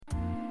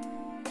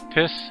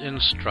Fifth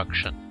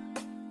instruction.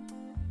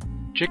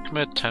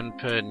 Jigme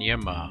Tenpe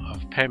Nyema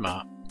of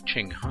Pema,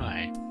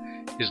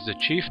 Qinghai, is the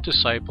chief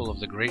disciple of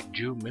the great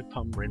Ju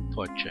Mipham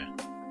Rinpoche.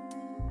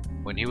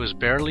 When he was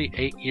barely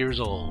 8 years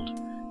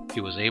old,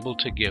 he was able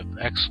to give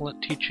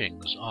excellent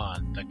teachings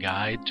on the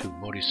guide to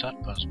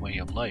Bodhisattva's way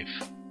of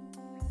life.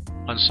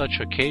 On such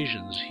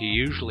occasions, he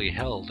usually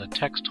held a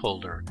text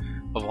holder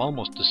of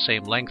almost the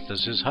same length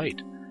as his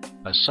height,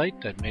 a sight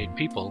that made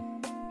people,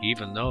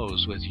 even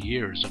those with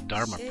years of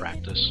Dharma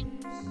practice,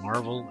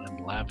 marvel and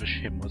lavish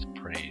him with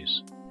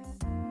praise.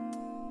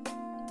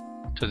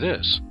 To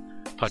this,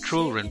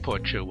 Patrul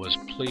Rinpoche was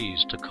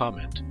pleased to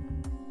comment,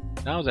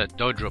 "Now that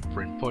Dodrup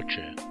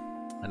Rinpoche,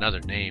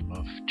 another name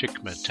of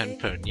Jigme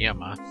Tenpe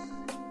Nyema,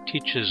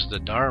 teaches the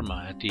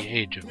Dharma at the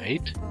age of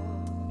 8,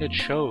 it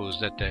shows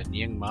that the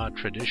Nyingma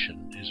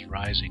tradition is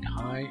rising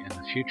high and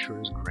the future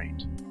is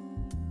great."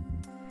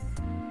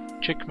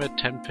 Jigme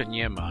Tenpe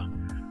Nyema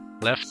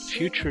left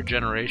future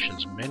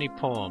generations many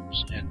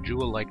poems and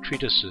jewel-like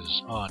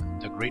treatises on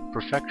the Great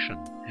Perfection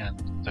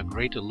and the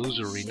Great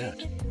Illusory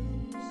Net.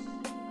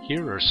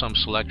 Here are some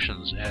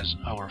selections as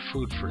our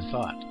food for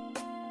thought.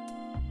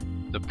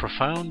 The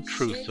profound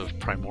truth of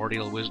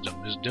primordial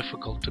wisdom is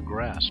difficult to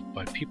grasp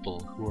by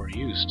people who are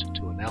used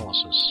to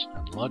analysis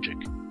and logic.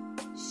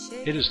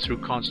 It is through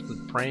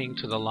constant praying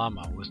to the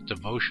Lama with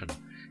devotion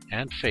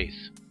and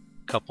faith,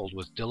 coupled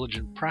with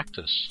diligent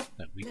practice,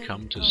 that we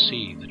come to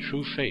see the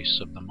true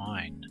face of the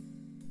mind.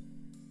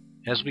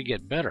 As we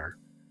get better,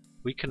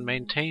 we can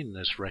maintain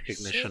this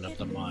recognition of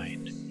the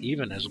mind,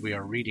 even as we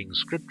are reading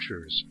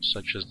scriptures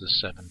such as the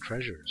Seven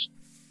Treasures.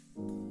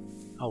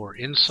 Our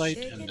insight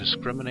and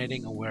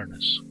discriminating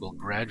awareness will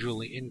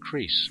gradually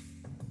increase,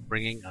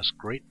 bringing us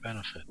great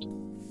benefit.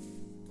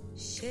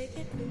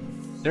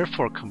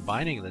 Therefore,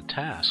 combining the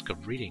task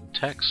of reading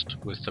text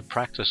with the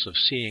practice of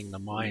seeing the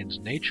mind's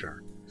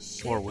nature,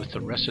 or with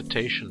the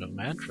recitation of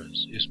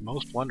mantras, is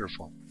most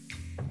wonderful.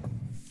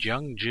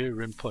 Jiangji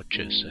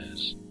Rinpoche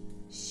says,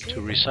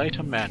 "To recite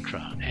a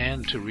mantra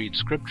and to read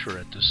scripture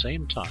at the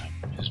same time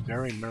is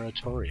very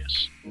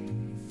meritorious."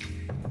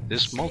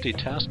 This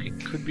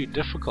multitasking could be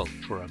difficult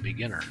for a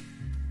beginner,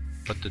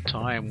 but the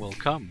time will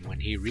come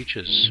when he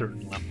reaches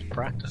certain level of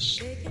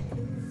practice.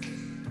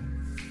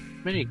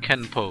 Many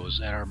Khenpos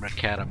at our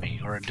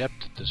academy are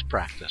adept at this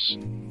practice.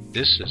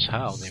 This is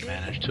how they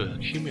manage to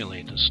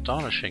accumulate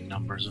astonishing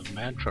numbers of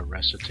mantra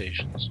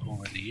recitations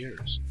over the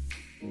years.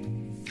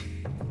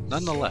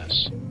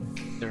 Nonetheless,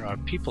 there are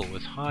people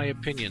with high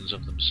opinions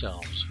of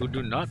themselves who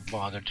do not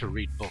bother to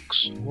read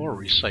books or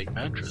recite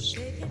mantras.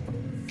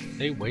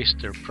 They waste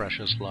their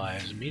precious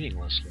lives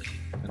meaninglessly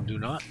and do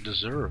not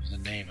deserve the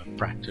name of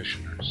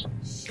practitioners.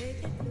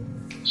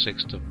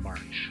 6th of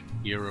March,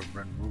 Year of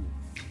Renwu,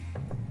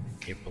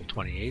 April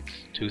 28,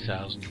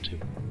 2002.